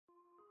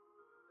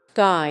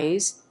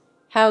Guys,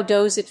 how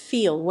does it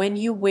feel when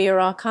you wear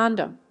a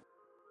condom?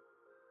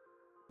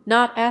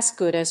 Not as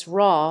good as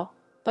raw,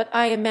 but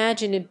I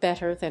imagine it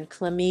better than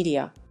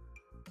chlamydia.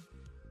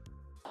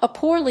 A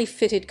poorly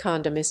fitted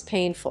condom is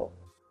painful.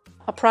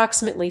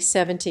 Approximately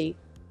 70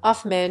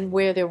 of men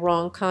wear the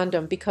wrong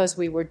condom because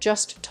we were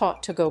just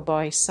taught to go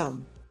buy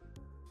some.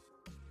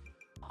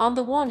 On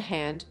the one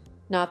hand,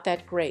 not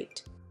that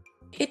great.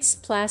 It's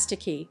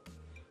plasticky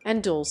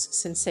and dulls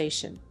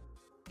sensation.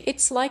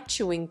 It's like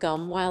chewing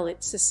gum while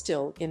it's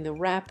still in the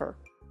wrapper.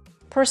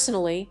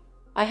 Personally,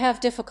 I have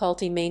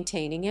difficulty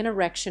maintaining an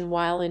erection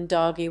while in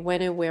doggy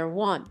when I wear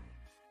one.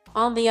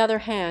 On the other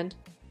hand,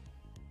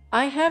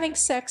 I'm having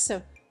sex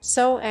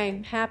so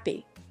I'm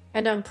happy,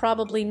 and I'm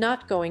probably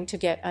not going to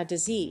get a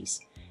disease,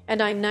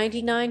 and I'm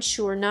 99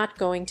 sure not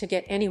going to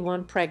get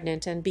anyone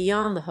pregnant and be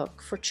on the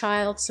hook for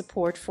child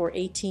support for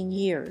 18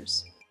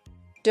 years.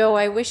 Though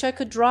I wish I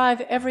could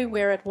drive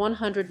everywhere at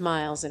 100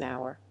 miles an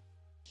hour.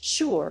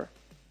 Sure,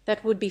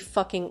 that would be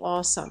fucking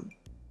awesome.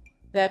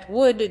 That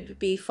would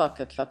be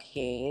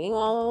fucking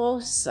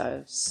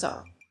awesome.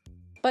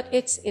 But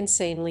it's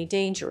insanely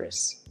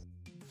dangerous.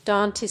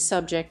 Don't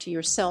subject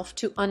yourself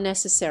to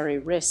unnecessary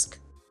risk.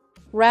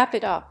 Wrap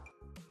it up.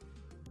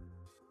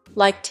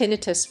 Like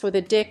tinnitus for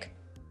the dick.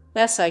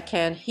 Yes, I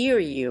can hear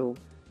you,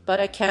 but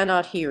I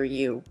cannot hear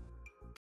you.